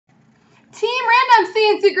Team Random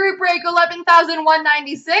C&C Group Break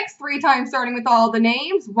 11,196. 3 times starting with all the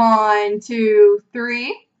names. 1, 2,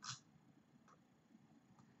 3.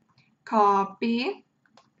 Copy.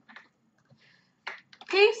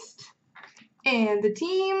 Paste. And the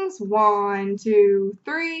teams. 1, 2,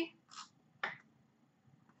 3.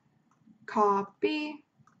 Copy.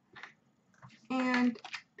 And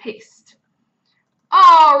paste.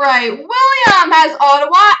 All right, William has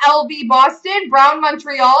Ottawa, LV Boston, Brown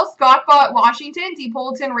Montreal, Scott Fought Washington,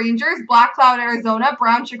 Deepolton Rangers, Black Cloud Arizona,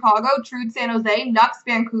 Brown Chicago, Trude San Jose, Nux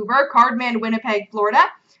Vancouver, Cardman Winnipeg Florida,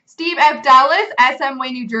 Steve F Dallas,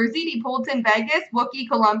 SMW New Jersey, Deepolton Vegas, Wookie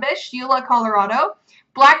Columbus, Sheila Colorado,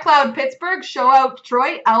 Black Cloud Pittsburgh, Showout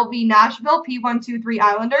Detroit, LV Nashville, P123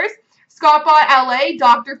 Islanders, Scott Fought LA,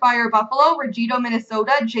 Dr. Fire Buffalo, Regito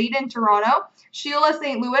Minnesota, Jaden Toronto, Sheila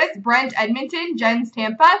St. Louis, Brent Edmonton, Jens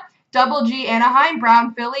Tampa, Double G Anaheim,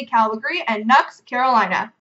 Brown Philly, Calgary, and Nux Carolina.